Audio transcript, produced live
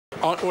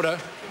Order.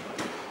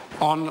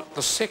 On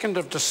the 2nd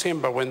of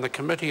December, when the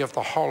Committee of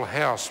the Whole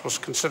House was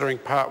considering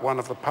Part 1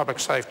 of the Public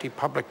Safety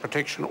Public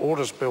Protection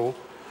Orders Bill,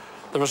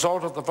 the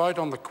result of the vote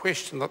on the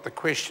question that the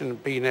question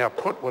be now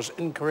put was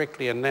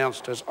incorrectly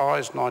announced as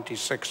ayes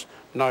 96,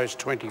 noes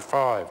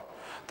 25.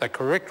 The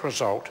correct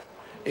result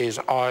is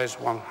ayes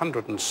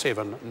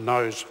 107,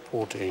 noes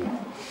 14.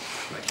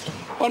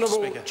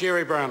 Honourable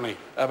Jerry Brownlee.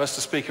 Mr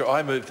Speaker,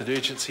 I move that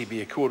urgency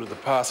be accorded the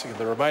passing of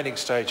the remaining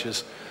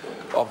stages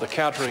of the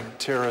Countering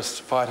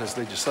Terrorist Fighters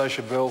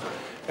Legislation Bill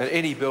and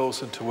any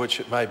bills into which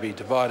it may be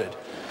divided.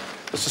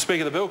 Mr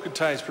Speaker, the bill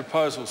contains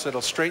proposals that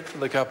will strengthen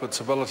the government's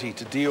ability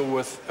to deal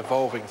with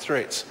evolving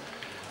threats.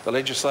 The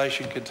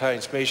legislation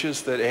contains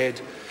measures that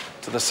add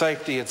to the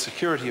safety and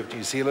security of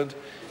New Zealand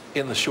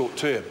in the short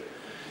term.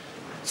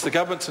 It's the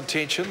government's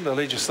intention the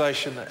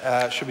legislation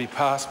should be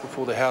passed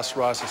before the House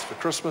rises for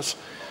Christmas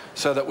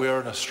so that we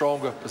are in a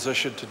stronger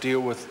position to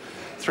deal with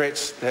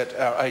threats that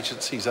our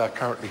agencies are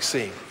currently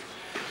seeing.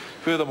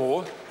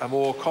 Furthermore, a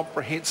more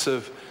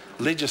comprehensive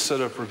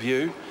legislative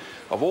review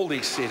of all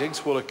these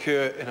settings will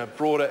occur in a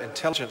broader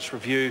intelligence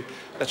review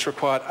that's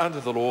required under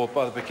the law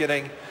by the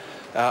beginning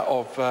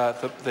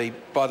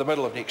by the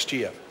middle of next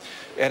year.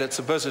 And it's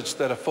envisaged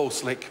that a full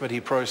select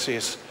committee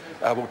process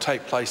will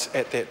take place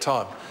at that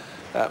time.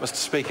 Mr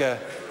Speaker,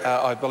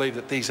 I believe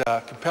that these are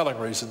compelling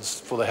reasons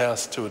for the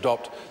House to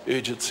adopt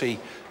urgency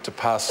to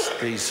pass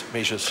these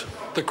measures.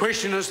 The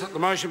question is that the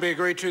motion be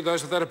agreed to.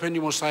 Those of that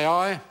opinion will say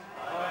aye.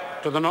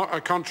 To the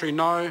contrary,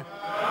 no.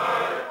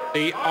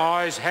 The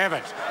ayes have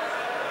it.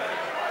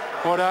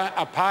 Order.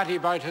 A party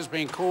vote has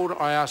been called.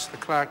 I ask the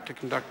clerk to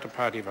conduct a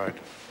party vote.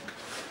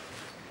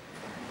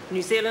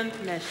 New Zealand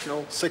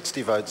National.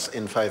 60 votes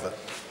in favour.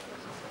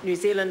 New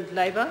Zealand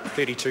Labour.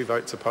 32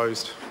 votes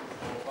opposed.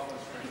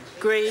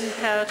 Green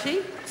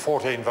Party.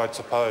 14 votes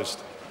opposed.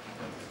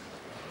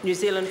 New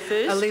Zealand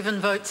First. 11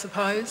 votes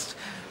opposed.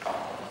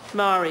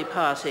 Maori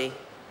Party.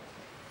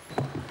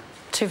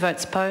 2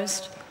 votes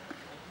opposed.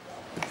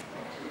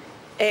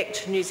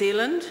 ACT New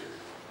Zealand.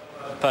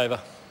 Favour.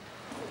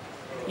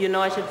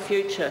 United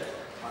Future.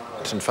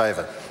 It's in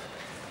favour.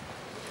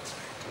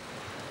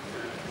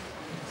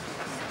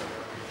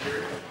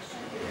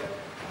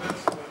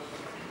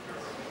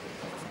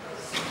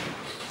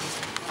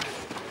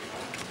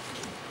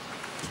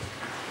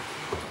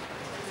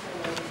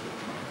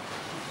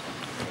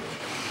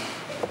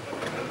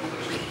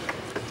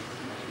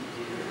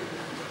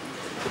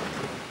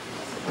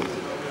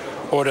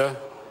 Order.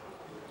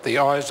 The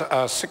ayes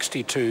are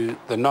 62,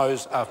 the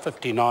noes are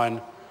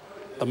 59.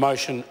 The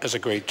motion is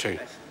agreed to.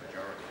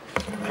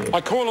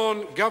 I call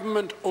on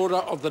Government Order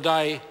of the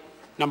Day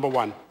number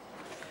 1.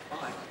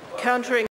 Countering